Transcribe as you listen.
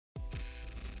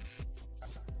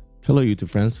Hello YouTube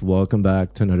friends, welcome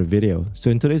back to another video. So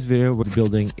in today's video, we're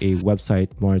building a website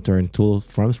monitoring tool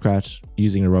from scratch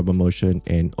using Robomotion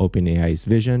and OpenAI's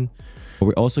vision.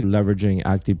 We're also leveraging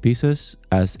ActivePieces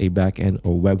as a backend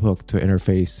or webhook to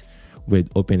interface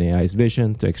with OpenAI's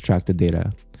vision to extract the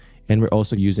data. And we're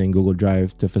also using Google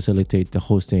Drive to facilitate the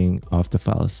hosting of the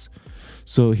files.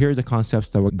 So here are the concepts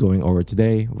that we're going over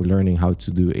today. We're learning how to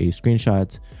do a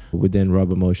screenshot within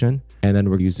Robomotion, and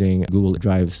then we're using Google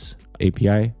Drive's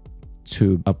API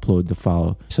to upload the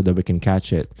file so that we can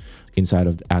catch it inside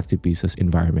of the ActivePieces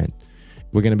environment.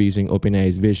 We're going to be using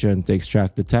OpenAI's vision to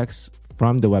extract the text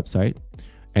from the website,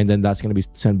 and then that's going to be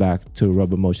sent back to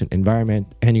Robomotion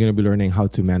environment, and you're going to be learning how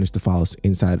to manage the files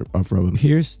inside of Robomotion.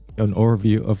 Here's an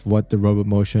overview of what the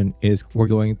Robomotion is. We're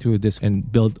going through this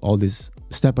and build all this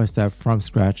step by step from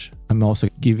scratch. I'm also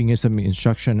giving you some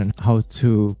instruction on how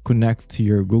to connect to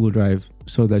your Google Drive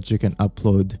so that you can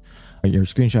upload your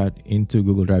screenshot into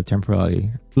Google Drive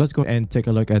temporarily. Let's go and take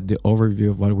a look at the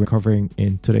overview of what we're covering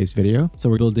in today's video. So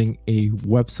we're building a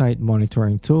website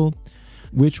monitoring tool,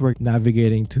 which we're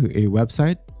navigating to a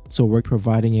website. So we're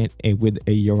providing it with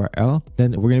a URL.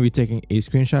 Then we're going to be taking a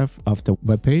screenshot of the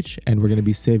web page and we're going to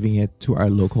be saving it to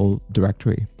our local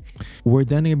directory. We're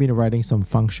then going to be writing some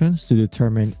functions to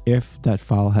determine if that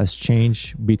file has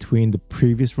changed between the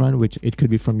previous run, which it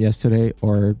could be from yesterday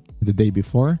or the day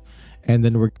before. And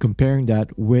then we're comparing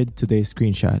that with today's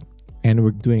screenshot. And we're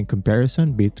doing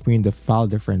comparison between the file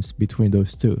difference between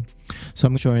those two. So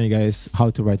I'm showing you guys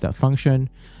how to write that function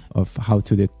of how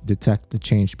to detect the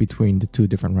change between the two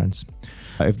different runs.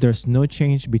 If there's no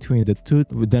change between the two,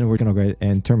 then we're going to go ahead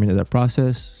and terminate the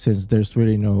process, since there's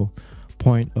really no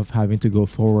point of having to go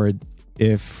forward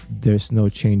if there's no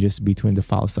changes between the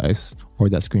file size or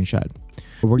that screenshot.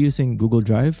 We're using Google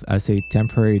Drive as a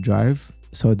temporary drive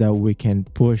so that we can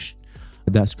push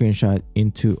that screenshot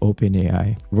into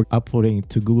OpenAI. We're uploading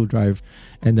to Google Drive,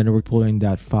 and then we're pulling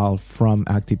that file from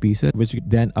ActivePieces, which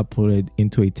then uploaded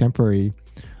into a temporary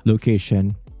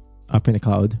location up in the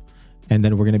cloud. And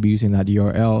then we're going to be using that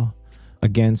URL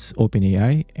against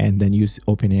OpenAI, and then use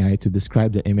OpenAI to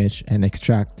describe the image and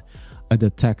extract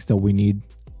the text that we need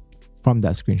from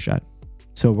that screenshot.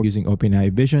 So we're using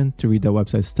OpenAI Vision to read the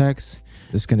website's text.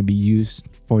 It's going to be used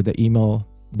for the email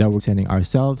that we're sending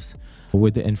ourselves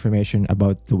with the information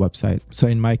about the website. So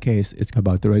in my case, it's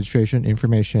about the registration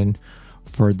information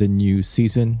for the new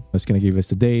season. It's going to give us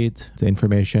the date, the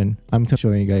information. I'm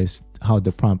showing you guys how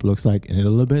the prompt looks like in a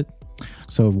little bit.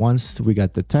 So once we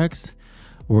got the text,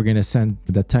 we're going to send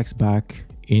the text back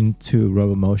into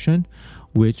Robomotion,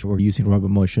 which we're using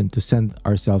Robomotion to send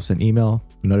ourselves an email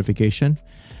notification.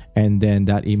 And then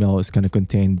that email is going to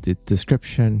contain the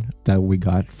description that we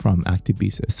got from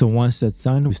ActivePieces. So once that's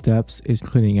done, the steps is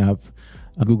cleaning up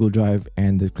Google Drive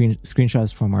and the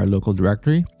screenshots from our local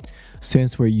directory.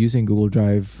 Since we're using Google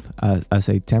Drive as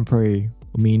a temporary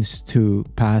means to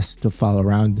pass the file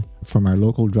around from our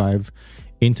local drive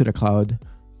into the cloud,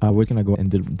 we're going to go and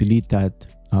delete that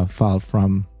file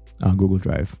from Google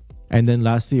Drive. And then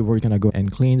lastly, we're going to go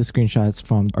and clean the screenshots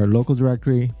from our local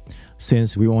directory,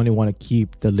 since we only want to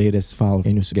keep the latest file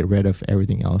and just get rid of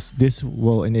everything else. This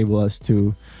will enable us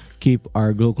to keep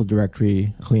our local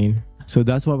directory clean. So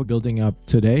that's what we're building up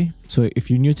today. So if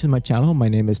you're new to my channel, my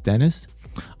name is Dennis.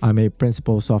 I'm a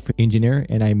principal software engineer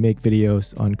and I make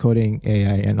videos on coding,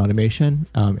 AI, and automation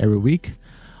every week.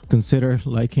 Consider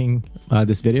liking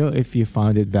this video if you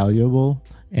found it valuable,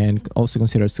 and also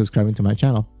consider subscribing to my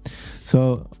channel.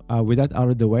 So with that out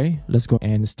of the way, let's go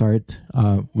and start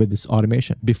with this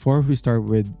automation. Before we start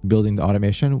with building the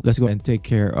automation, let's go and take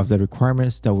care of the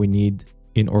requirements that we need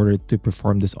in order to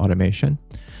perform this automation.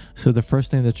 So the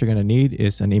first thing that you're going to need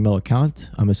is an email account.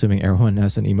 I'm assuming everyone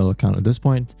has an email account at this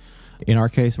point. In our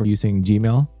case, we're using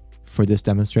Gmail for this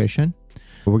demonstration.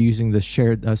 We're using the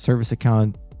shared service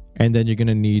account, and then you're going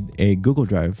to need a Google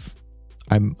Drive.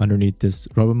 I'm underneath this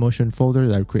Robomotion folder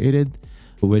that I've created,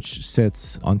 which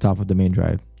sits on top of the main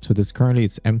drive. So this currently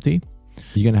it's empty.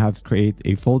 You're going to have to create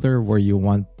a folder where you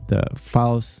want the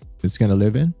files it's going to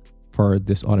live in for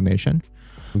this automation.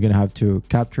 We're going to have to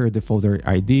capture the folder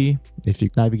ID. If you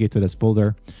navigate to this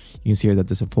folder, you can see here that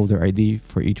there's a folder ID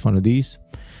for each one of these.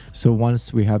 So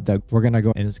once we have that, we're going to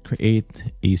go and create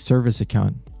a service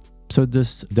account. So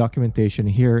this documentation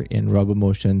here in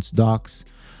Robomotion's docs,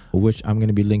 which I'm going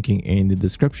to be linking in the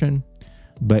description.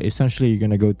 But essentially, you're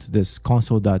going to go to this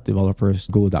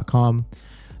console.developersgoogle.com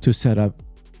to set up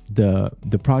the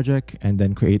project and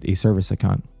then create a service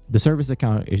account. The service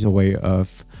account is a way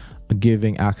of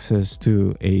giving access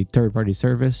to a third-party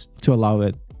service to allow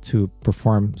it to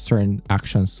perform certain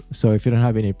actions. So if you don't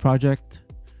have any project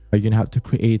You're gonna have to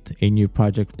create a new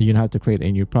project. You're gonna have to create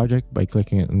a new project by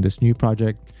clicking on this new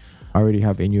project. I already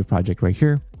have a new project right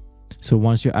here. So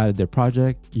once you added the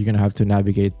project, you're gonna have to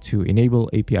navigate to enable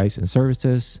APIs and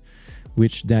services,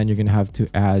 which then you're gonna have to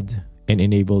add and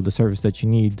enable the service that you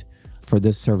need for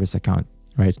this service account,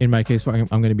 right? In my case, I'm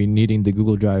gonna be needing the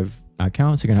Google Drive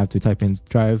account. So you're gonna have to type in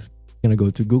Drive. You're gonna go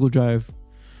to Google Drive.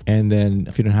 And then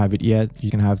if you don't have it yet,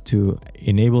 you're gonna have to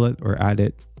enable it or add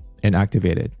it and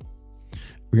activate it.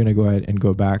 We're gonna go ahead and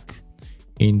go back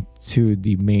into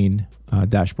the main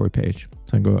dashboard page.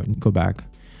 So I'm gonna go back.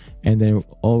 And then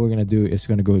all we're gonna do is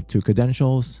gonna go to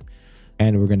credentials,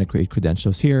 and we're gonna create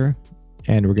credentials here,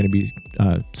 and we're gonna be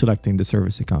selecting the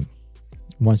service account.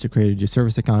 Once you created your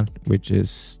service account, which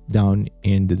is down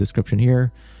in the description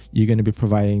here, you're gonna be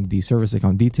providing the service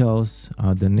account details,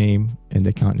 the name and the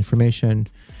account information,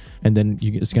 and then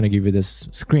it's gonna give you this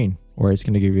screen, or it's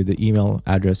gonna give you the email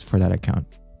address for that account,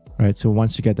 right? So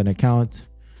once you get an account,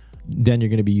 then you're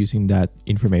gonna be using that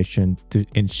information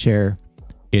and share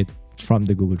it from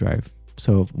the Google Drive.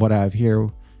 So what I have here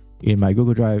in my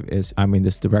Google Drive is I'm in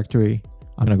this directory.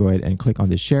 I'm gonna go ahead and click on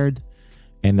this shared,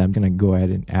 and I'm gonna go ahead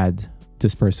and add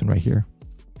this person right here.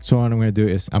 So what I'm gonna do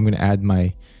is I'm gonna add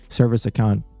my service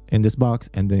account in this box,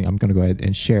 and then I'm gonna go ahead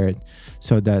and share it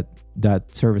so that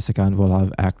that service account will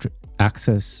have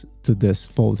access to this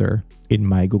folder in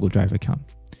my Google Drive account.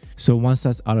 So once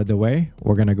that's out of the way,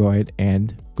 we're gonna go ahead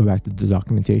and go back to the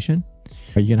documentation.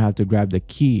 You're gonna have to grab the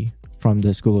key from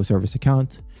this Google service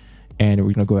account, and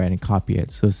we're gonna go ahead and copy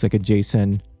it. So it's like a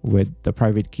JSON with the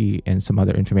private key and some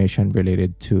other information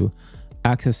related to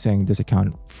accessing this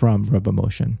account from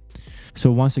Robomotion.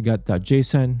 So once you got that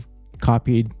JSON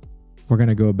copied, we're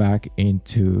gonna go back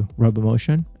into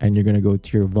Robomotion, and you're gonna go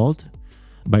to your vault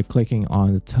by clicking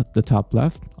on the top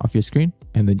left of your screen,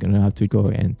 and then you're gonna have to go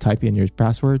and type in your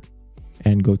password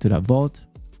and go to that vault.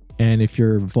 And if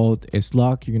your vault is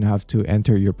locked, you're gonna have to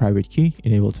enter your private key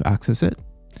and able to access it.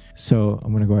 So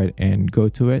I'm gonna go ahead and go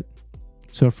to it.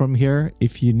 So from here,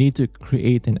 if you need to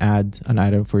create and add an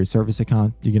item for your service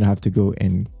account, you're gonna have to go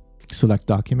and select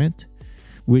document,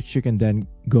 which you can then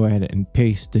go ahead and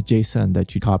paste the JSON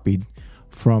that you copied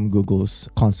from Google's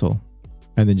console.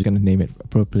 And then you're gonna name it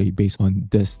appropriately based on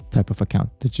this type of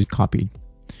account that you copied.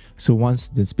 So once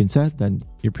that's been set, then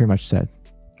you're pretty much set.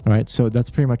 All right, so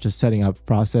that's pretty much a setting up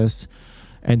process.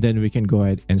 And then we can go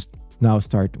ahead and now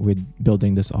start with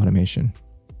building this automation.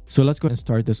 So let's go and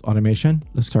start this automation.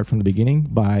 Let's start from the beginning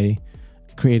by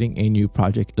creating a new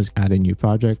project. Let's add a new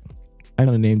project. I'm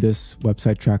gonna name this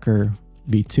website tracker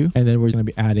V2. And then we're gonna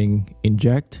be adding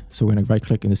inject. So we're gonna right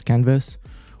click in this canvas.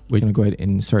 We're gonna go ahead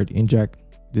and insert inject.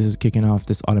 This is kicking off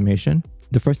this automation.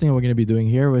 The first thing we're gonna be doing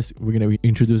here is we're gonna be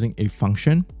introducing a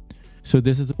function. So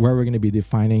this is where we're going to be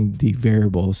defining the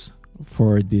variables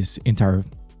for this entire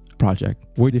project.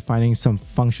 We're defining some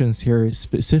functions here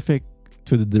specific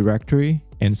to the directory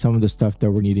and some of the stuff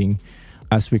that we're needing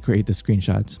as we create the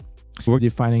screenshots. We're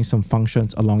defining some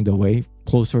functions along the way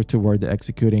closer to where the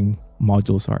executing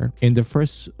modules are. In the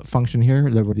first function here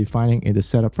that we're defining in the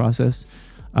setup process,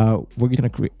 we're going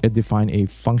to define a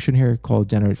function here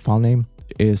called generate file name.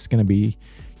 It's going to be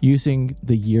using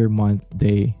the year, month,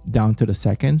 day down to the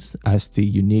seconds as the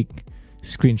unique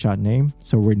screenshot name.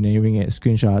 So we're naming it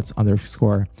screenshots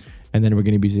underscore, and then we're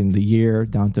going to be using the year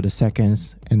down to the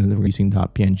seconds, and then we're using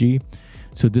 .png.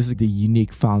 So this is the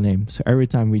unique file name. So every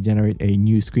time we generate a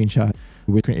new screenshot,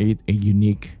 we create a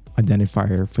unique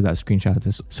identifier for that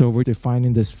screenshot. So we're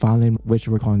defining this file name, which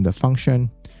we're calling the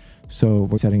function. So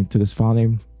we're setting to this file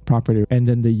name property, and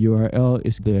then the URL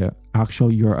is the actual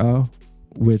URL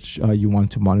which you want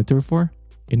to monitor for.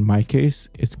 In my case,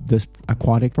 it's this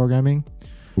aquatic programming,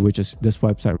 which is this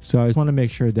website. So I just want to make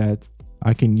sure that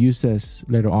I can use this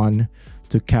later on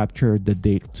to capture the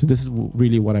date. So this is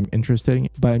really what I'm interested in,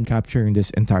 but I'm capturing this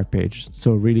entire page.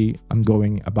 So really, I'm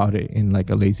going about it in like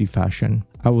a lazy fashion.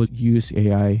 I will use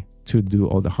AI to do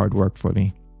all the hard work for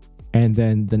me. And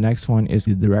then the next one is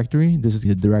the directory. This is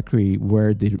the directory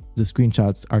where the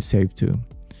screenshots are saved to.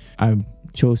 I've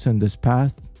chosen this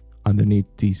path underneath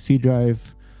the C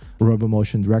drive,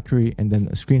 Robomotion directory, and then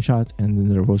screenshots, and then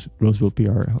the Roseville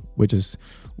PR, which is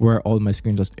where all my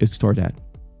screenshots is stored at.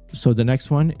 So the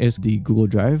next one is the Google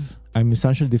Drive. I'm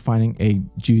essentially defining a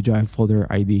G Drive folder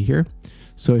ID here.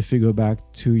 So if you go back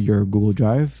to your Google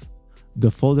Drive,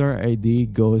 the folder ID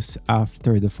goes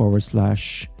after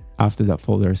the / after that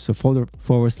folder. So folder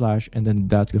 / and then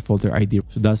that's the folder ID.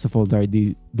 So that's the folder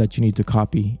ID that you need to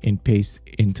copy and paste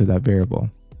into that variable.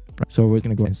 So we're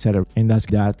going to go and set up, and that's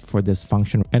that for this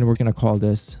function. And we're going to call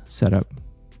this setup.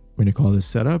 We're going to call this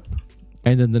setup.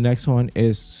 And then the next one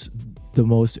is the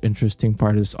most interesting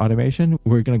part of this automation,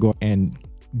 we're going to go and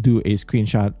do a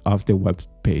screenshot of the web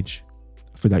page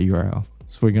for that URL.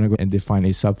 So we're going to go and define a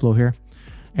subflow here,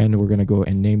 and we're going to go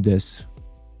and name this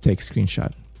take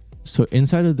screenshot. So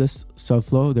inside of this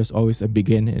subflow, there's always a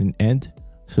begin and end.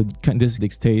 So this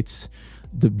dictates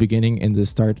the beginning and the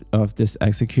start of this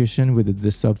execution with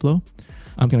this subflow.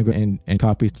 I'm going to go and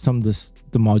copy some of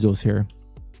the modules here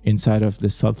inside of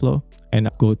this subflow and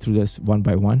go through this one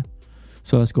by one.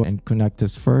 So let's go and connect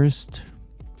this first.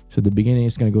 So the beginning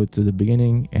is going to go to the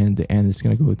beginning and the end is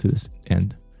going to go to this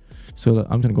end. So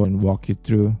I'm going to go and walk you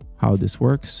through how this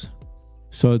works.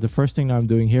 So the first thing I'm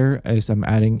doing here is I'm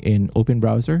adding an open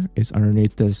browser. It's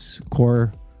underneath this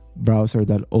core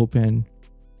browser.open,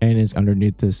 and it's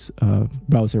underneath this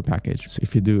browser package. So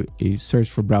if you do a search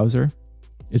for browser,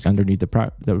 it's underneath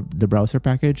the browser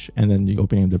package, and then you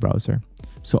opening the browser.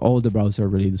 So all the browser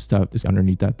related stuff is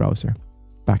underneath that browser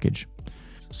package.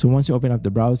 So once you open up the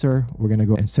browser, we're going to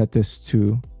go and set this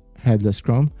to headless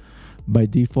Chrome. By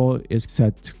default, it's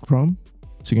set to Chrome.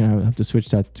 So you're going to have to switch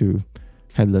that to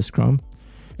headless Chrome.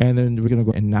 And then we're going to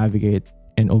go and navigate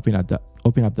and open up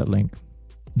that link.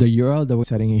 The URL that we're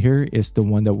setting here is the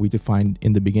one that we defined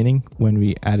in the beginning when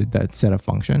we added that setup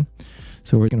function.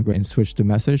 So we're going to go and switch the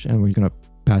message, and we're going to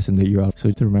pass in the URL.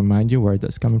 So to remind you where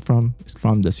that's coming from, it's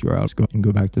from this URL. Let's go and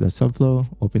go back to that subflow,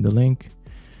 open the link,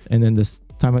 and then this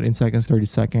timeout in seconds, 30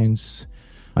 seconds.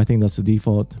 I think that's the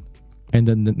default. And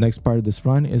then the next part of this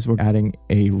run is we're adding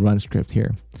a run script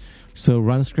here. So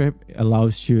run script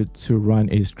allows you to run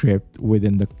a script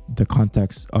within the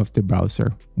context of the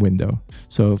browser window.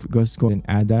 So if we go and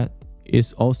add that,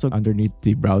 it's also underneath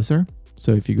the browser.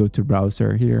 So if you go to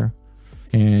browser here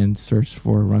and search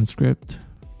for run script,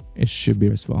 it should be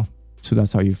as well. So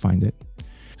that's how you find it.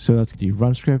 So that's the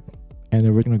run script. And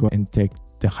then we're going to go and take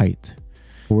the height.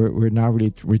 We're now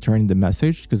really returning the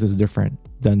message because it's different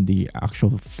than the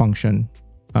actual function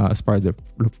as part of the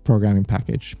programming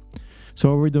package.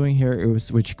 So what we're doing here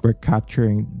is we're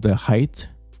capturing the height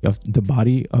of the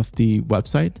body of the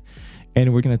website,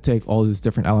 and we're going to take all these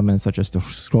different elements such as the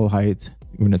scroll height.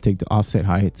 We're going to take the offset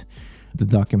height, the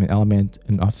document element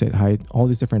and offset height, all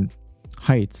these different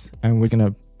heights, and we're going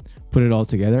to put it all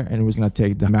together, and we're going to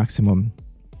take the maximum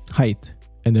height,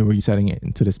 and then we're setting it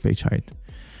into this page height.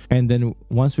 And then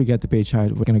once we get the page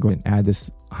height, we're going to go and add this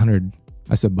 100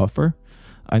 as a buffer.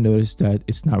 I noticed that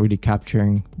it's not really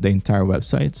capturing the entire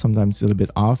website. Sometimes it's a little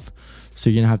bit off. So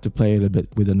you're going to have to play a little bit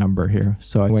with the number here.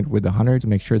 So I went with 100 to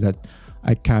make sure that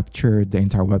I captured the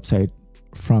entire website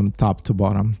from top to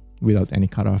bottom without any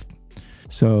cutoff.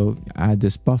 So add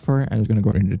this buffer, and we're going to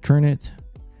go and return it.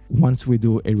 Once we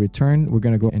do a return, we're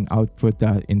going to go and output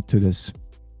that into this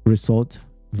result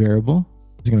variable.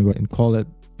 It's going to go and call it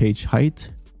page height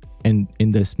and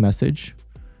in this message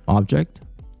object.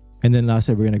 And then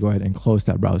lastly, we're going to go ahead and close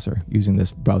that browser using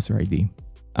this browser ID.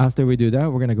 After we do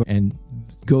that, we're going to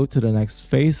go to the next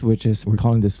phase, which is we're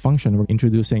calling this function. We're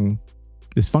introducing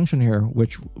this function here,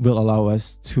 which will allow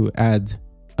us to add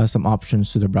some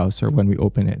options to the browser when we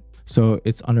open it. So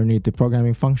it's underneath the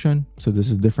programming function. So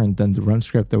this is different than the run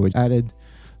script that we added.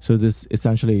 So this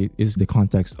essentially is the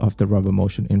context of the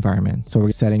Robomotion environment. So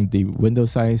we're setting the window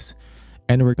size,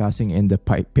 and we're passing in the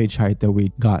page height that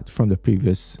we got from the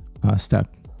previous step.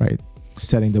 Right,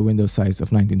 setting the window size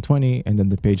of 1920 and then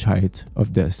the page height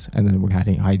of this, and then we're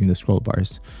hiding the scroll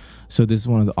bars. So this is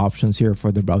one of the options here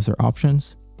for the browser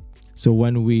options. So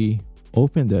when we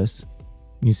open this,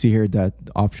 you see here that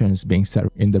the option is being set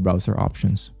in the browser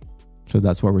options. So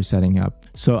that's what we're setting up.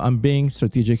 So I'm being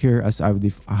strategic here as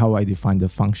how I define the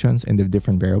functions and the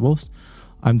different variables.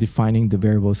 I'm defining the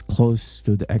variables close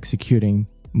to the executing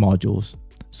modules,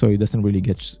 so it doesn't really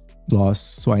get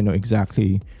lost. So I know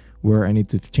exactly where I need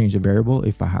to change the variable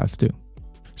if I have to.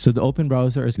 So the open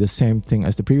browser is the same thing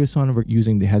as the previous one. We're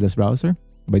using the headless browser.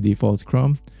 By default, it's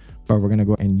Chrome, but we're going to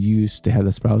go and use the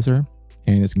headless browser,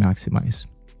 and it's maximized.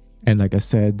 And like I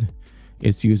said,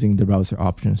 it's using the browser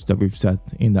options that we've set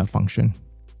in that function.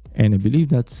 And I believe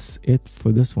that's it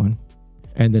for this one.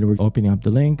 And then we're opening up the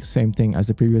link, same thing as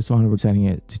the previous one. We're sending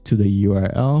it to the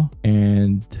URL,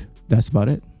 and that's about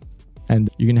it. And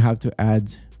you're going to have to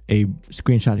add a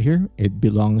screenshot here. It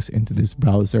belongs into this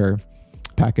browser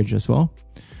package as well.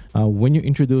 When you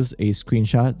introduce a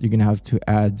screenshot, you're gonna have to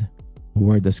add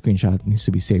where the screenshot needs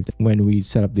to be saved. When we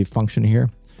set up the function here,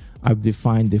 I've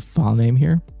defined the file name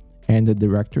here and the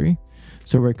directory.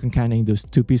 So we're concatenating those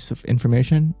two pieces of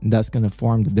information. That's gonna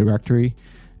form the directory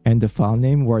and the file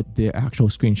name where the actual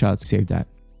screenshots saved at.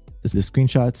 It's the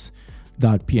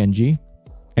screenshots.png,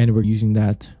 and we're using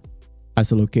that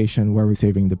as a location where we're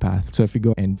saving the path. So if you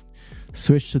go and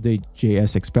switch to the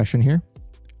JS expression here,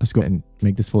 Let's go and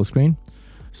make this full screen.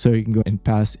 So you can go and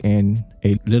pass in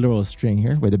a literal string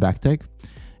here with the backtick,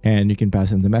 and you can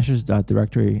pass in the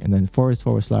message.directory and then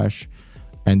 //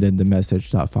 and then the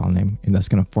message.file name. And that's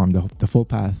going to form the full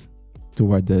path to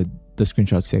where the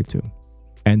screenshot saved to.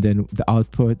 And then the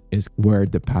output is where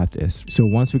the path is. So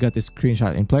once we got this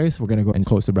screenshot in place, we're going to go and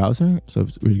close the browser. So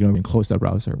we're going to close the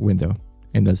browser window.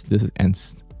 And this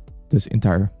ends this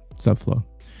entire subflow.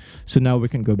 So now we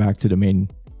can go back to the main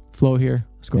flow here.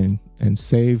 Let's go in and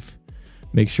save.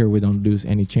 Make sure we don't lose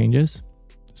any changes.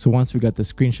 So once we got the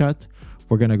screenshot,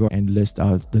 we're going to go and list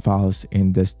out the files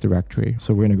in this directory.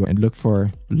 So we're going to go and look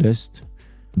for list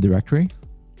directory.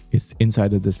 It's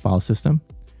inside of this file system.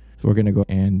 So we're going to go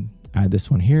and add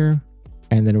this one here.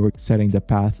 And then we're setting the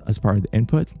path as part of the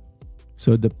input.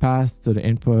 So the path to the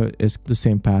input is the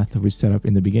same path that we set up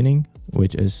in the beginning,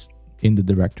 which is in the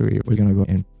directory. We're going to go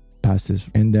and pass this.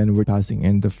 And then we're passing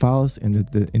in the files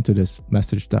into this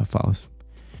message.files.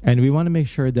 And we want to make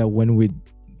sure that when we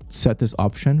set this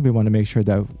option, we want to make sure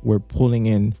that we're pulling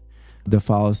in the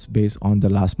files based on the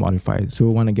last modified. So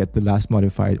we want to get the last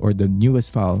modified or the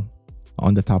newest file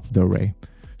on the top of the array.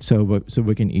 So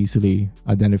we can easily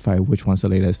identify which one's the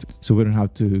latest. So we don't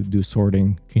have to do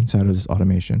sorting inside of this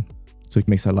automation. So it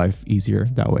makes our life easier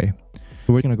that way.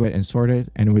 So we're going to go ahead and sort it,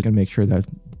 and we're going to make sure that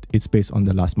it's based on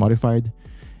the last modified.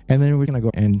 And then we're going to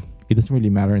go and it doesn't really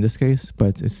matter in this case,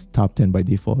 but it's top 10 by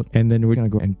default. And then we're going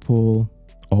to go and pull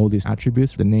all these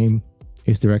attributes, the name,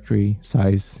 its directory,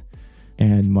 size,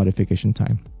 and modification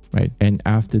time, right? And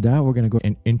after that, we're going to go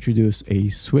and introduce a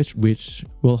switch, which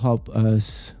will help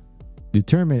us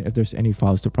determine if there's any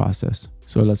files to process.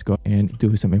 So let's go and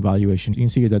do some evaluation. You can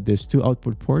see that there's 2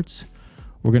 output ports.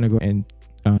 We're going to go and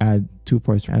add 2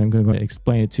 ports, and I'm going to go and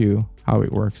explain it to you how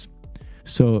it works.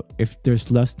 So if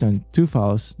there's less than 2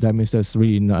 files, that means there's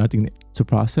really nothing to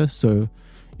process. So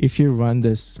if you run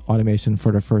this automation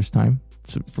for the first time,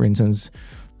 so for instance,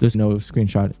 there's no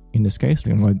screenshot in this case,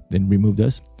 we're going to go ahead and remove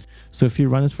this. So if you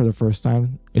run this for the first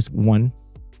time, it's 1.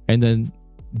 And then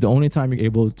the only time you're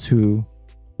able to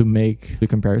make the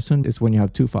comparison is when you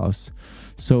have 2 files.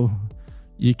 So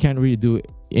you can't really do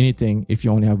anything if you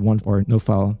only have 1 or no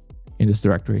file in this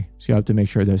directory. So you have to make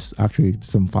sure there's actually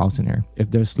some files in here.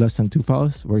 If there's less than 2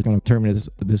 files, we're going to terminate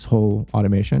this whole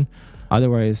automation.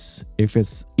 Otherwise, if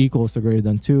it's equals or greater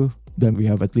than 2, then we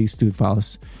have at least 2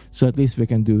 files. So at least we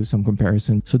can do some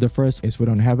comparison. So the first is we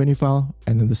don't have any file.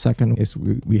 And then the second is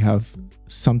we have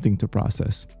something to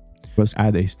process. Let's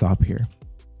add a stop here.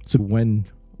 So when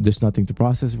there's nothing to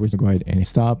process, we're going to go ahead and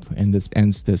stop, and this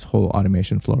ends this whole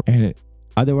automation flow. And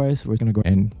otherwise, we're going to go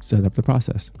and set up the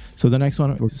process. So the next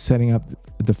one, we're setting up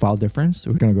the file difference.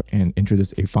 We're going to go and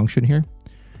introduce a function here.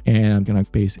 And I'm going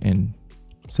to paste in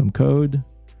some code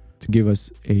to give us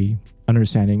a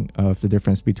understanding of the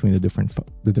difference between the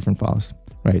different files,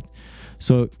 right?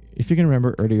 So if you can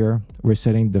remember earlier, we're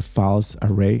setting the files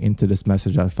array into this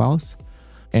message.files,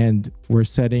 and we're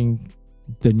setting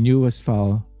the newest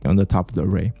file on the top of the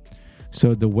array.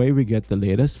 So the way we get the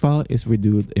latest file is we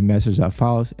do a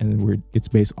message.files, and it's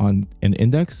based on an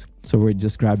index. So we're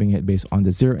just grabbing it based on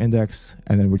the 0 index,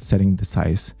 and then we're setting the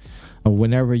size.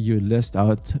 Whenever you list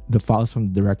out the files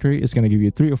from the directory, it's going to give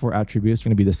you 3 or 4 attributes. It's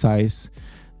going to be the size,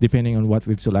 depending on what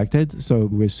we've selected. So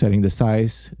we're setting the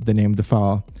size, the name of the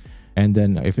file, and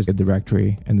then if it's a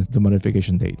directory, and the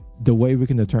modification date. The way we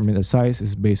can determine the size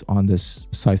is based on this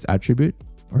size attribute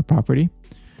or property.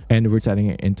 And we're setting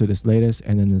it into this latest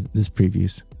and then this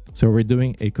previews. So we're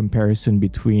doing a comparison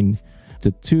between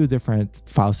the 2 different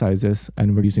file sizes,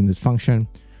 and we're using this function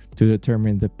to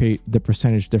determine the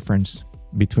percentage difference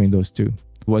between those 2.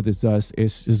 What this does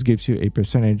is just gives you a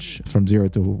percentage from 0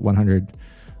 to 100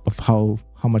 of how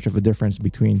much of a difference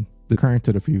between the current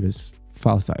to the previous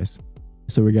file size.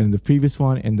 So we're getting the previous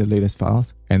one and the latest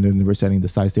files, and then we're setting the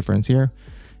size difference here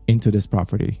into this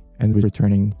property, and we're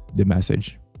returning the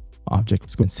message object.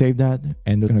 Let's go and save that,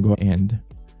 and we're going to go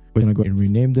and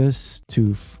rename this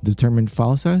to determine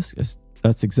file size.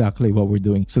 That's exactly what we're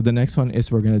doing. So the next one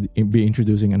is we're going to be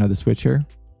introducing another switch here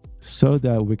so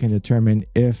that we can determine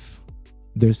if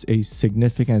there's a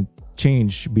significant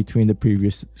change between the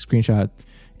previous screenshot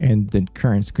and the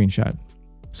current screenshot.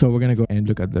 So we're going to go and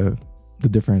look at the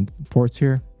different ports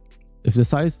here. If the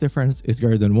size difference is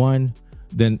greater than 1,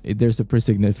 then there's a pretty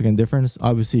significant difference.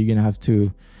 Obviously, you're going to have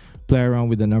to play around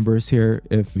with the numbers here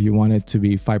if you want it to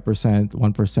be 5%,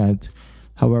 1%,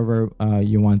 however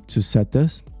you want to set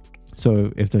this.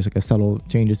 So if there's like a subtle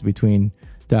changes between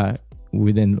that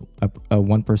within a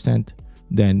 1%,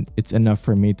 then it's enough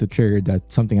for me to trigger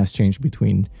that something has changed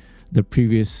between the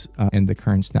previous and the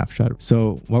current snapshot.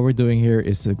 So what we're doing here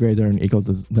is greater than or equal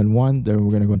to 1, then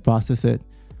we're going to go and process it.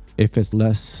 If it's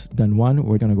less than 1,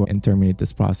 we're going to go and terminate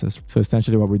this process. So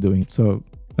essentially what we're doing. So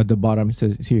at the bottom, it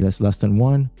says here that's less than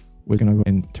 1. We're going to go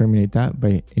and terminate that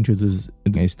by introducing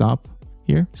a stop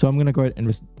here. So I'm going to go ahead and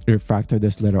refactor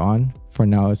this later on. For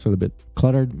now, it's a little bit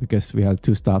cluttered because we have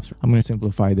 2 stops. I'm going to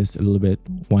simplify this a little bit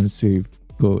once we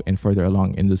go in further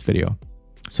along in this video.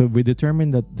 So we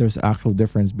determined that there's actual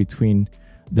difference between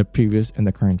the previous and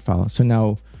the current file. So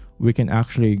now we can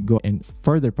actually go and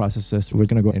further process this. We're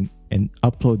going to go and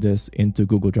upload this into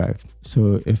Google Drive.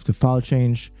 So if the file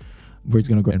change, we're just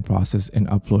going to go and process and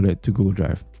upload it to Google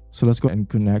Drive. So let's go and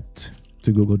connect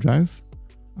to Google Drive.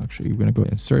 Actually, we're going to go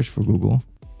and search for Google.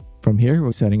 From here,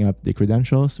 we're setting up the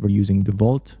credentials. We're using the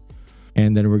Vault,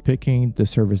 and then we're picking the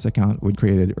service account we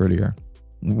created earlier.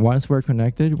 Once we're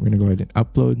connected, we're going to go ahead and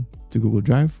upload to Google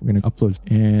Drive. We're going to upload,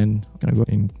 and I'm going to go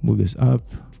and move this up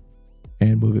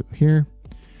and move it here.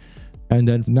 And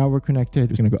then now we're connected.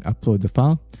 We're going to go upload the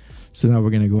file. So now we're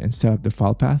going to go and set up the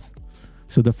file path.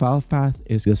 So the file path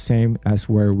is the same as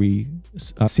where we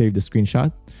saved the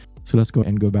screenshot. So let's go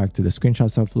and go back to the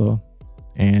screenshot subflow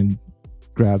and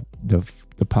grab the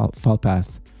file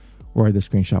path where the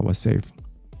screenshot was saved.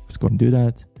 Let's go and do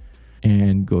that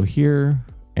and go here.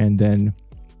 And then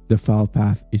the file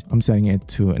path is, I'm setting it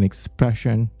to an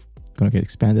expression. I'm going to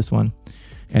expand this one,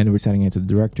 and we're setting it to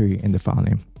the directory and the file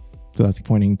name. So that's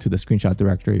pointing to the screenshot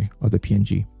directory of the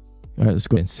PNG. All right, let's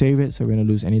go and save it so we don't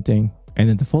lose anything. And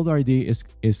then the folder ID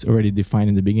is already defined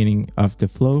in the beginning of the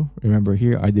flow. Remember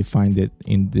here, I defined it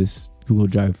in this Google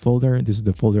Drive folder. This is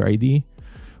the folder ID.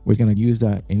 We're going to use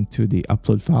that into the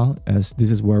upload file, as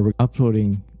this is where we're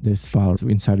uploading this file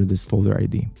inside of this folder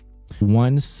ID.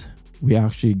 Once we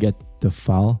actually get the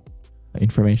file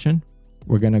information,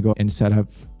 we're going to go and set up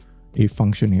a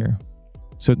function here.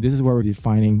 So this is where we're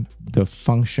defining the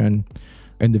function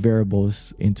and the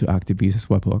variables into ActivePieces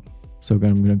webhook. So I'm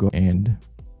going to go and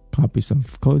copy some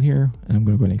code here, and I'm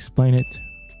going to go and explain it.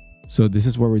 So this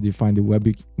is where we define the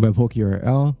webhook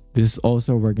URL. This is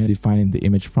also where we're going to define the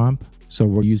image prompt. So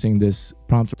we're using this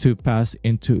prompt to pass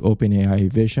into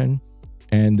OpenAI Vision,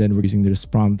 and then we're using this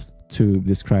prompt to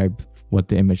describe what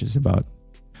the image is about.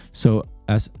 So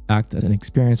act as an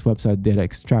experienced website data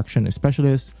extraction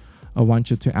specialist, I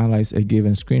want you to analyze a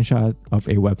given screenshot of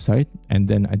a website and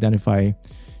then identify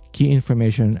key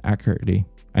information accurately.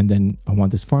 And then I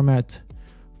want this format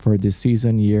for this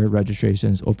season, year,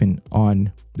 registrations open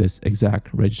on this exact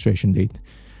registration date.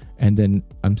 And then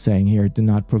I'm saying here, do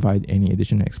not provide any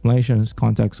additional explanations,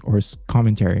 context, or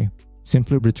commentary.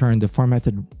 Simply return the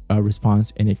formatted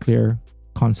response in a clear,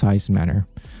 concise manner.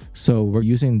 So we're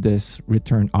using this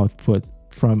return output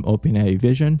from OpenAI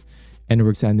Vision, and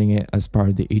we're sending it as part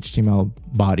of the HTML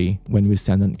body when we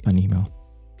send an email.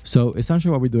 So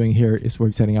essentially what we're doing here is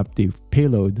we're setting up the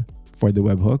payload for the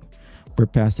webhook. We're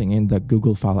passing in the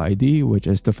Google file ID, which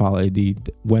is the file ID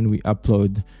when we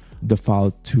upload the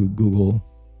file to Google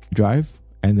Drive,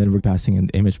 and then we're passing in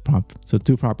the image prompt. So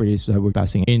 2 properties that we're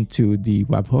passing into the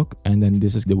webhook, and then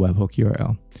this is the webhook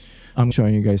URL. I'm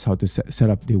showing you guys how to set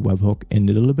up the webhook in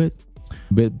a little bit,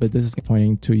 but this is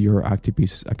pointing to your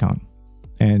ActivePieces account.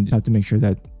 And you have to make sure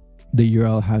that the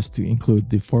URL has to include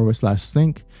the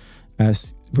 /link,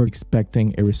 as we're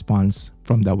expecting a response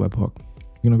from that webhook.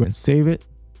 I'm going to go and save it.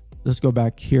 Let's go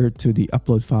back here to the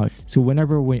upload file. So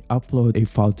whenever we upload a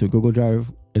file to Google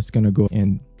Drive, it's going to go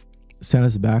and send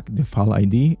us back the file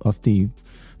ID of the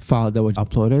file that was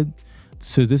uploaded.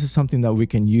 So this is something that we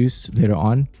can use later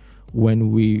on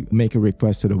when we make a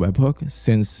request to the webhook,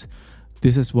 since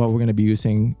this is what we're going to be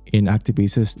using in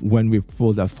ActivePieces when we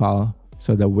pull that file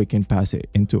so that we can pass it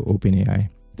into OpenAI.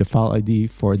 The file ID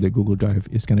for the Google Drive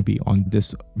is going to be on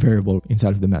this variable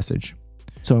inside of the message.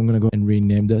 So I'm going to go and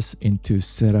rename this into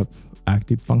setup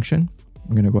active function.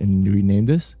 I'm going to go and rename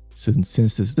this. So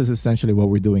since this is essentially what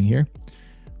we're doing here,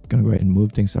 I'm going to go ahead and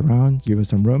move things around, give us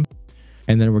some room.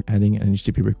 And then we're adding an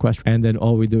HTTP request. And then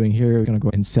all we're doing here, we're going to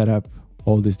go and set up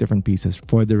all these different pieces.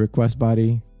 For the request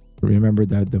body, remember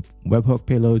that the webhook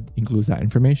payload includes that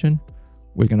information.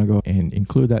 We're going to go and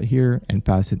include that here and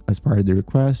pass it as part of the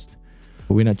request.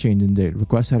 But we're not changing the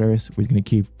request headers. We're going to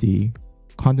keep the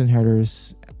content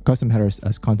headers, custom headers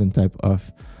as content type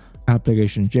of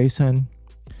application JSON.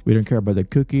 We don't care about the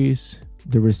cookies.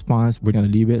 The response, we're going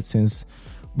to leave it since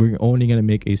we're only going to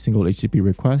make a single HTTP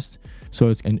request. So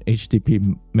it's an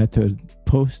HTTP method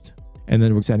post. And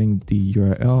then we're setting the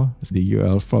URL, so the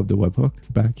URL from the webhook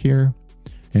back here.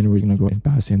 And we're going to go and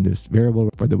pass in this variable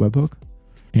for the webhook.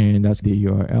 And that's the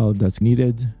URL that's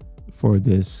needed for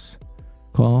this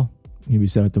call. We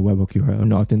set up the webhook URL,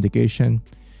 no authentication.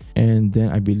 And then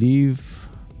I believe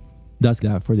that's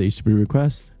that for the HTTP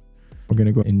request. We're going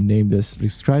to go and name this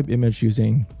describe image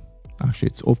using Actually,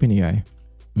 it's OpenAI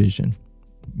Vision.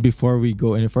 Before we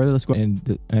go any further, let's go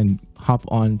and hop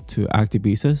on to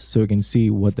ActivePieces so we can see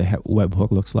what the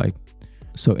webhook looks like.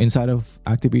 So inside of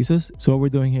ActivePieces, so what we're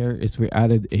doing here is we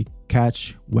added a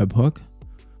catch webhook,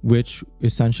 which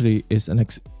essentially is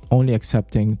only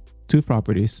accepting two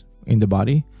properties in the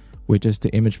body, which is the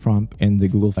image prompt and the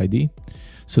Google ID.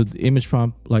 So the image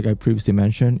prompt, like I previously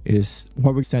mentioned, is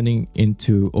what we're sending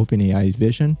into OpenAI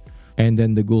Vision. And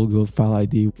then the Google file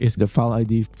ID is the file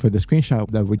ID for the screenshot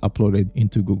that we uploaded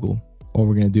into Google. All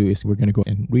we're going to do is we're going to go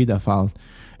and read that file,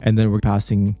 and then we're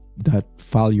passing that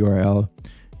file URL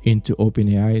into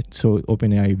OpenAI so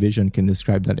OpenAI Vision can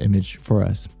describe that image for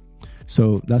us.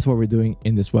 So that's what we're doing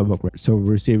in this webhook. So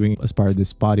we're receiving as part of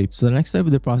this body. So the next step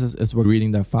of the process is we're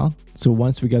reading that file. So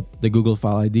once we get the Google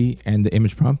file ID and the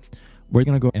image prompt, we're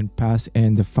going to go and pass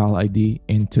in the file ID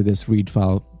into this read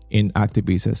file in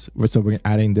ActivePieces. So we're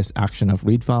adding this action of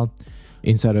read file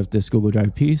inside of this Google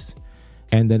Drive piece.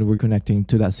 And then we're connecting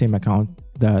to that same account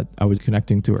that I was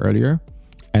connecting to earlier.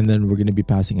 And then we're going to be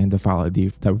passing in the file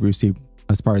ID that we received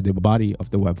as part of the body of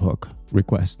the webhook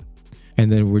request.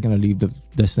 And then we're going to leave the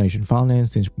destination file name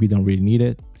since we don't really need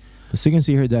it. So you can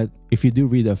see here that if you do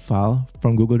read a file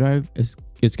from Google Drive,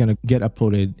 it's going to get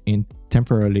uploaded in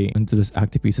temporarily into this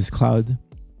ActivePieces cloud,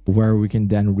 where we can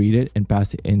then read it and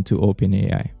pass it into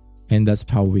OpenAI. And that's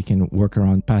how we can work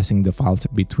around passing the files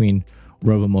between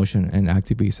Robomotion and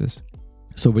ActivePieces.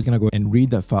 So we're going to go and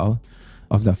read the file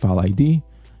of the file ID.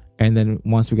 And then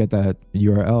once we get that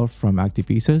URL from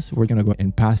ActivePieces, we're going to go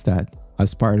and pass that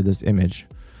as part of this image.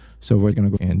 So we're going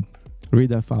to go and read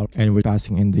that file, and we're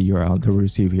passing in the URL that we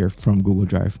receive here from Google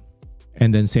Drive.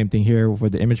 And then same thing here for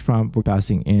the image prompt, we're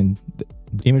passing in the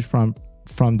image prompt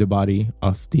from the body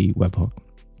of the webhook.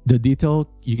 The detail,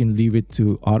 you can leave it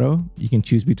to auto. You can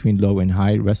choose between low and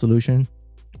high resolution.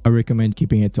 I recommend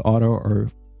keeping it to auto or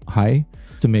high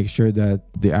to make sure that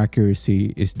the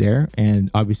accuracy is there. And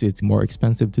obviously it's more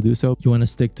expensive to do so. You want to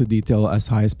stick to detail as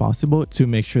high as possible to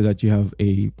make sure that you have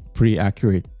a pretty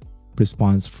accurate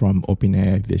response from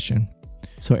OpenAI Vision.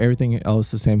 So everything else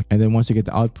is the same. And then once you get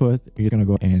the output, you're going to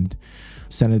go and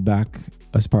send it back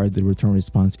as part of the return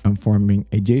response. I'm forming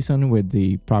a JSON with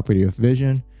the property of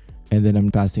Vision, and then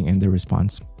I'm passing in the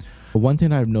response. One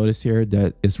thing I've noticed here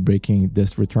that is breaking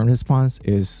this return response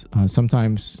is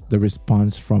sometimes the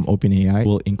response from OpenAI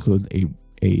will include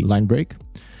a line break.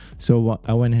 So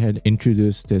I went ahead and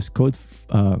introduced this code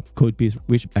piece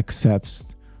which accepts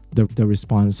the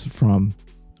response from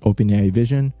OpenAI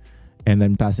Vision, and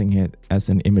then passing it as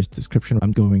an image description.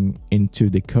 I'm going into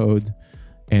the code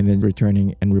and then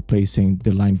returning and replacing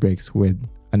the line breaks with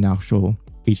an actual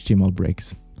HTML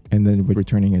breaks. And then we're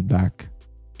returning it back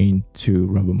into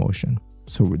Robomotion.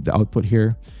 So the output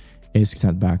here is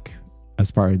sent back as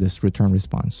part of this return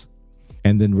response.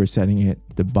 And then we're setting it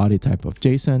the body type of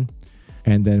JSON,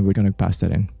 and then we're going to pass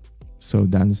that in. So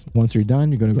then once you're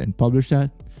done, you're going to go and publish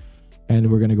that, and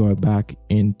we're going to go back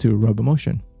into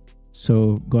Robomotion.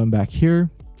 So going back here,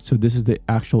 so this is the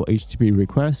actual HTTP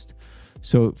request.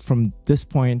 So from this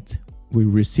point, we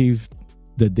receive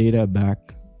the data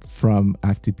back from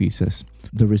ActivePieces.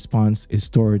 The response is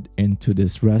stored into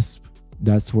this REST.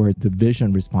 That's where the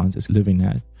Vision response is living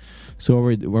at. So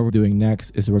what we're doing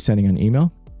next is we're sending an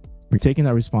email. We're taking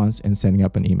that response and sending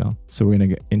up an email. So we're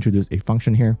going to introduce a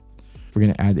function here. We're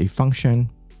going to add a function.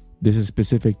 This is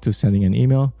specific to sending an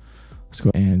email. Let's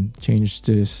go and change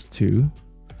this to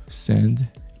send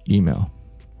email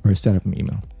or set up an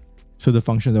email. So the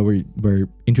function that we're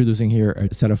introducing here are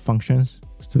a set of functions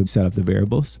to set up the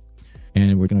variables.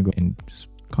 And we're going to go and just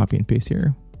copy and paste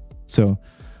here. So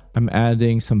I'm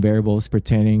adding some variables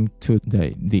pertaining to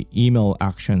the email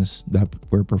actions that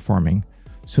we're performing.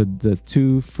 So the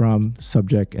two from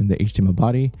subject and the HTML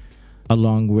body,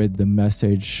 along with the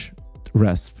message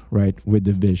RESP, right, with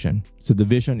the Vision. So the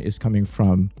Vision is coming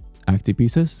from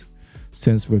ActivePieces.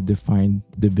 Since we've defined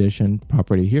the Vision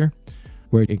property here,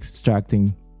 we're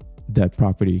extracting that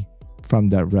property from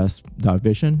that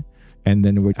RESP.vision, and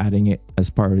then we're adding it as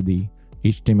part of the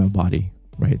HTML body,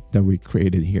 right, that we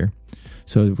created here.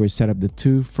 So we set up the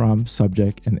two from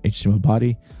subject and HTML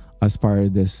body as part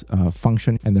of this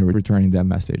function, and then we're returning that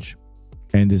message.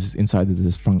 And this is inside of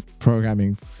this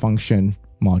programming function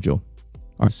module.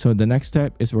 All right, so the next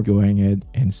step is we're going ahead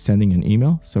and sending an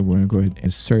email. So we're going to go ahead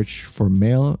and search for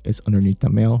mail. It's underneath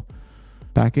the mail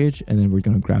package, and then we're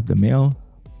going to grab the mail.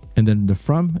 And then the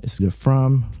from is the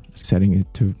from, setting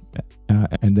it to,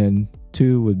 and then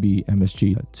to would be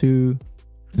MSG2.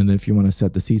 And then if you want to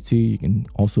set the CC, you can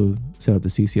also set up the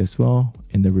CC as well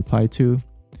in the reply to.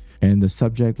 And the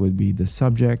subject would be the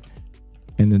subject,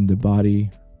 and then the body,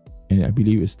 and I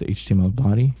believe it's the HTML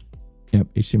body. Yep,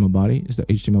 HTML body is the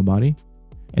HTML body.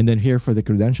 And then here for the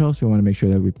credentials, we want to make sure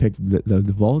that we pick the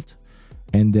vault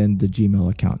and then the Gmail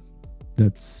account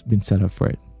that's been set up for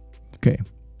it. Okay,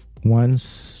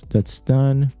 once that's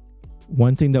done,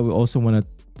 one thing that we also want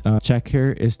to check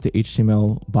here is the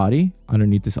HTML body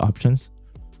underneath these options.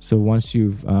 So once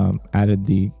you've added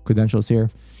the credentials here,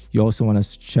 you also want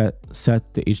to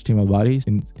set the HTML bodies,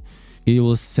 and it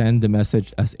will send the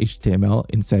message as HTML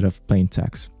instead of plain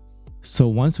text. So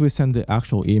once we send the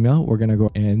actual email, we're going to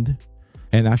go and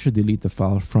actually delete the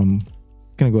file from,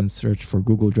 going to go and search for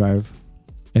Google Drive,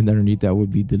 and underneath that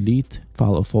would be delete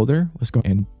file or folder. Let's go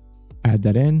and add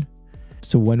that in.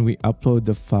 So when we upload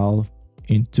the file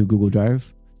into Google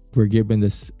Drive, we're given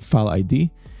this file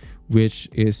ID, which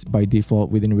is by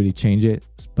default. We didn't really change it,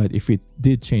 but if we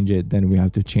did change it, then we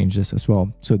have to change this as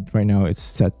well. So right now it's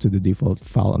set to the default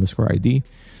file underscore ID,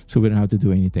 so we don't have to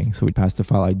do anything. So we pass the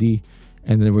file ID,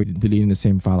 and then we're deleting the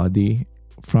same file ID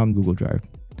from Google Drive.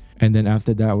 And then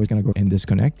after that, we're gonna go and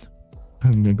disconnect.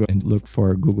 I'm gonna go and look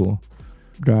for Google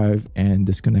Drive and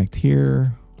disconnect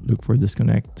here. Look for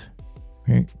disconnect.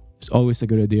 Right? It's always a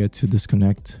good idea to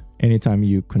disconnect anytime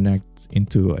you connect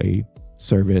into a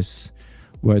service,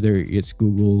 whether it's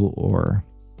Google or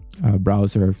a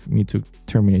browser. If you need to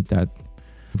terminate that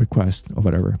request or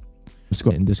whatever, let's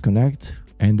go and disconnect.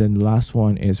 And then the last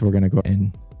one is we're gonna go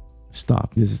and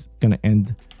stop. This is gonna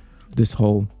end this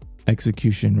whole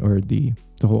execution or the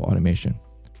whole automation.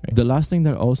 Right? The last thing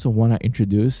that I also want to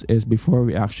introduce is, before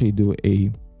we actually do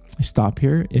a stop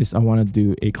here, is I want to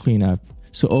do a cleanup.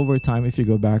 So over time, if you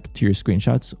go back to your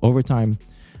screenshots, over time,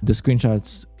 the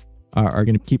screenshots are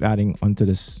going to keep adding onto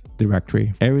this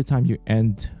directory. Every time you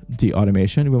end the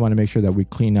automation, we want to make sure that we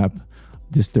clean up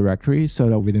this directory so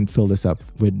that we didn't fill this up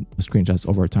with screenshots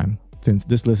over time, since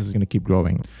this list is going to keep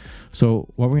growing.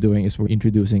 So what we're doing is we're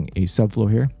introducing a subflow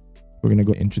here. We're going to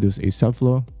go introduce a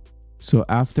subflow. So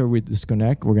after we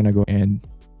disconnect, we're going to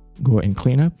go and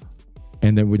clean up.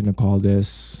 And then we're going to call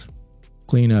this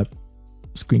cleanup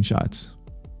screenshots.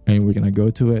 And we're going to go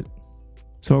to it.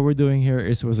 So what we're doing here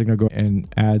is we're going to go and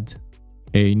add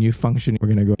a new function. We're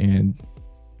going to go and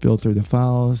filter the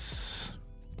files.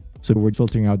 So we're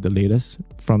filtering out the latest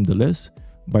from the list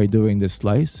by doing this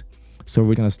slice. So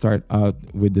we're going to start out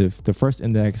with the first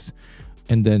index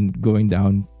and then going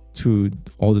down to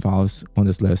all the files on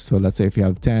this list. So let's say if you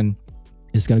have 10,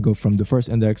 it's going to go from the first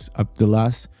index up to the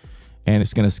last, and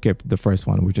it's going to skip the first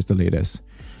one, which is the latest.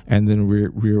 And then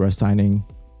we're assigning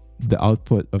the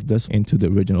output of this into the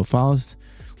original files,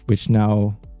 which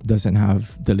now doesn't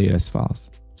have the latest files.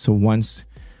 So once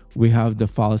we have the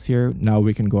files here, now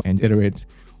we can go and iterate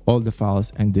all the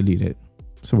files and delete it.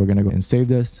 So we're going to go and save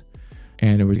this,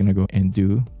 and we're going to go and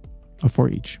do a for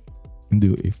each. And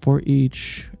do a for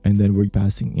each, and then we're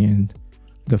passing in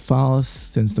the files,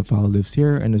 since the file lives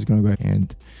here, and it's going to go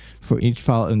and for each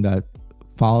file in that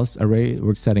files array,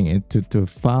 we're setting it to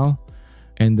file,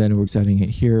 and then we're setting it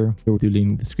here. We're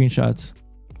deleting the screenshots.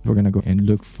 We're going to go and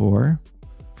look for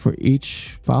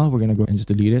each file, we're going to go and just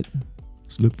delete it.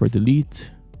 So look for delete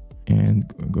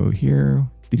and go here,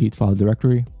 delete file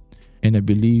directory. And I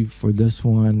believe for this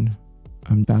one,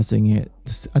 I'm passing it,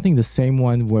 I think the same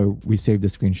one where we saved the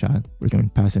screenshot. We're going to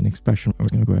pass an expression. We're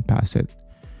going to go and pass it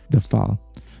the file.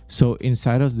 So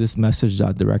inside of this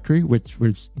message.directory, which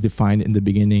was defined in the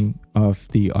beginning of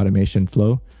the automation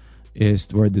flow, is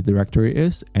where the directory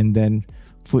is. And then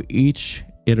for each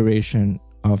iteration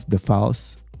of the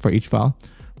files, for each file,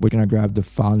 we're going to grab the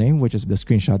file name, which is the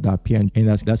screenshot.png, and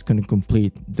that's going to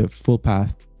complete the full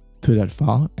path to that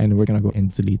file. And we're going to go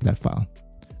and delete that file.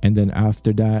 And then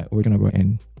after that, we're going to go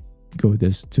and go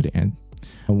this to the end.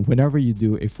 Whenever you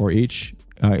do a for each,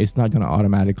 it's not going to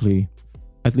automatically,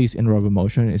 at least in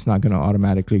Robomotion, it's not going to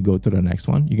automatically go to the next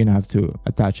one. You're going to have to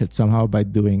attach it somehow by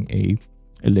doing a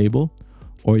label,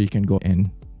 or you can go and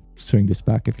swing this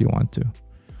back if you want to.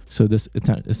 So this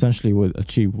essentially will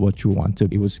achieve what you want to.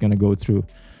 It was going to go through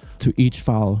to each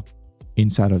file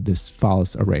inside of this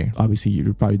files array. Obviously,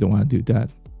 you probably don't want to do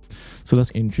that. So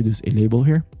let's introduce a label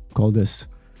here. Call this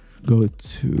go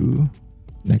to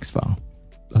next file.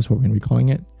 That's what we're going to be calling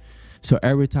it. So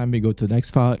every time we go to the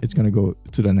next file, it's going to go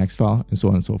to the next file, and so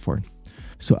on and so forth.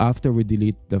 So after we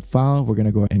delete the file, we're going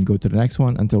to go and go to the next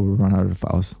one until we run out of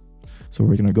files. So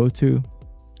we're going to go to,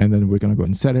 and then we're going to go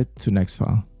and set it to next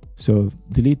file. So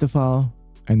delete the file,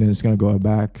 and then it's going to go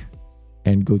back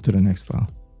and go to the next file.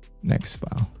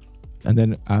 And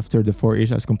then after the for each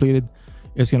has completed,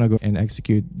 it's going to go and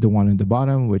execute the one at the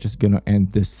bottom, which is going to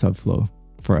end this subflow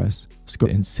for us. Let's go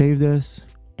and save this.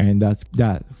 And that's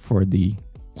that for the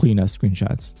cleanup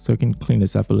screenshots. So you can clean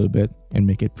this up a little bit and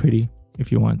make it pretty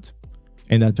if you want.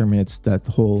 and that terminates that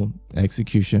whole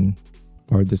execution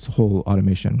or this whole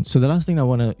automation. So the last thing I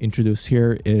want to introduce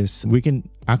here is we can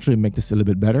actually make this a little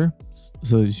bit better.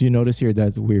 So as you notice here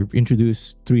that we've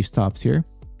introduced 3 stops here.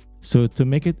 So to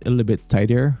make it a little bit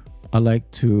tidier, I like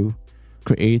to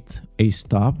create a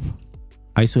stop,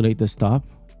 isolate the stop,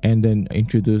 and then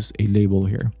introduce a label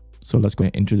here. So let's go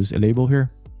and introduce a label here,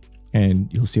 and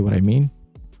you'll see what I mean.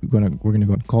 We're gonna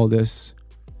go and call this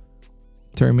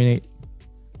terminate.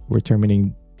 We're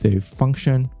terminating the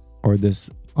function or this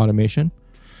automation.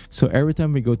 So every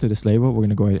time we go to this label, we're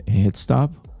gonna go ahead and hit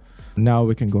stop. Now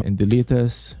we can go and delete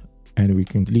this, and we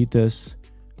can delete this,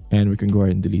 and we can go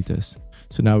ahead and delete this.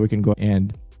 So now we can go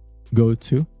and go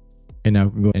to, and now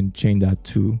we can go and change that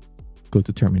to go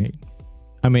to terminate.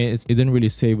 I mean, it didn't really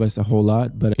save us a whole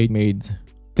lot, but it made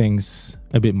things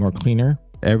a bit more cleaner.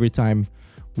 Every time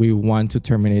we want to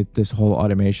terminate this whole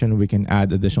automation, we can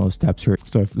add additional steps here.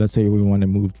 So if let's say we want to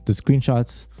move the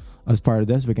screenshots as part of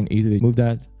this, we can easily move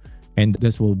that, and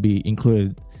this will be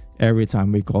included every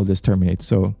time we call this terminate.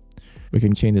 So we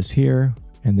can change this here,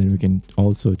 and then we can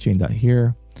also change that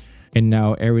here. And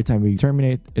now every time we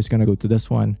terminate, it's going to go to this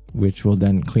one, which will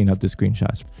then clean up the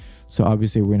screenshots. So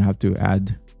obviously we're going to have to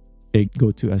add a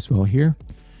go to as well here,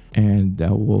 and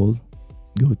that will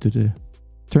go to the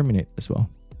terminate as well,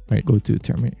 right? Go to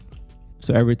terminate.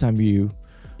 So every time you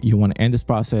want to end this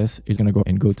process, it's going to go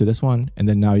and go to this one. And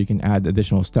then now you can add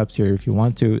additional steps here if you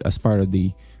want to as part of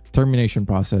the termination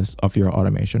process of your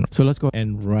automation. So let's go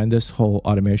and run this whole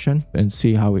automation and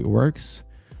see how it works.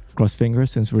 Cross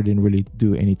fingers, since we didn't really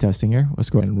do any testing here. Let's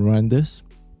go and run this.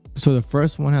 So the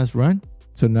first one has run.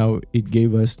 So now it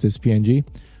gave us this PNG.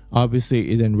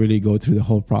 Obviously, it didn't really go through the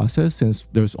whole process since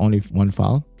there's only one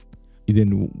file. It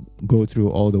didn't go through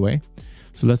all the way.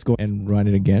 So let's go and run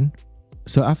it again.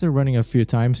 So after running a few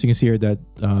times, you can see here that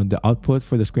the output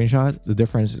for the screenshot, the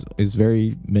difference is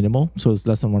very minimal. So it's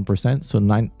less than 1%. So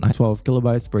 912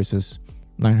 kilobytes versus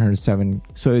 907.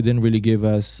 So it didn't really give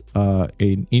us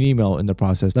an email in the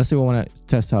process. Let's say we want to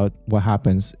test out what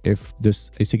happens if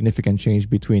there's a significant change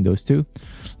between those two.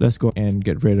 Let's go and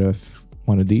get rid of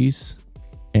one of these.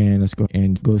 And let's go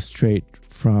and go straight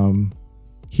from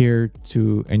here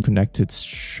to and connect it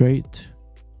straight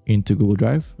into Google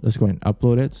Drive. Let's go and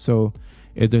upload it. So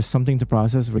if there's something to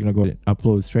process, we're going to go and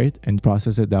upload straight and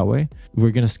process it that way.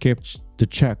 We're going to skip the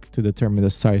check to determine the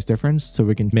size difference so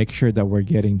we can make sure that we're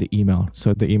getting the email.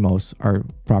 So the emails are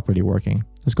properly working.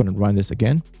 Let's go and run this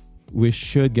again. We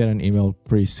should get an email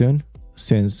pretty soon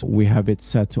since we have it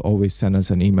set to always send us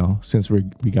an email. Since we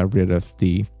got rid of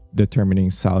the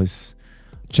determining size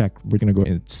check, we're going to go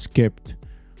and skip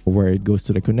where it goes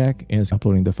to the connect and it's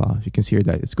uploading the file. You can see here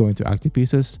that it's going to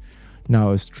ActivePieces.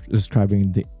 Now it's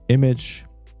describing the image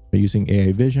using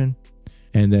AI vision.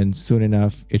 And then soon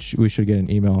enough, we should get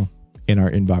an email in our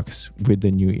inbox with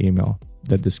the new email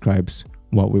that describes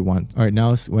what we want. All right,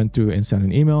 now it went through and sent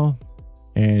an email.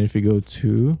 And if you go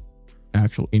to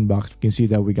actual inbox, you can see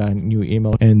that we got a new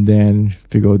email. And then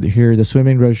if you go here, the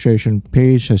swimming registration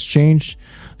page has changed.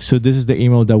 So this is the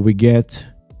email that we get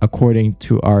according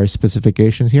to our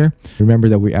specifications here. Remember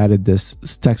that we added this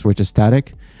text, which is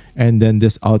static. And then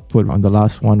this output on the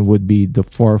last one would be the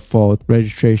 4-fold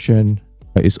registration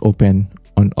is open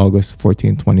on August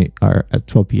 14, at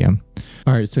 12 p.m.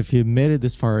 All right, so if you made it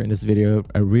this far in this video,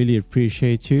 I really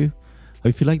appreciate you.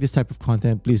 If you like this type of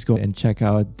content, please go and check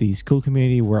out the school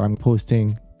community where I'm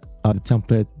posting the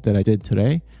template that I did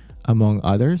today, among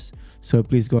others. So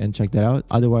please go and check that out.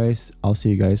 Otherwise, I'll see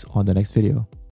you guys on the next video.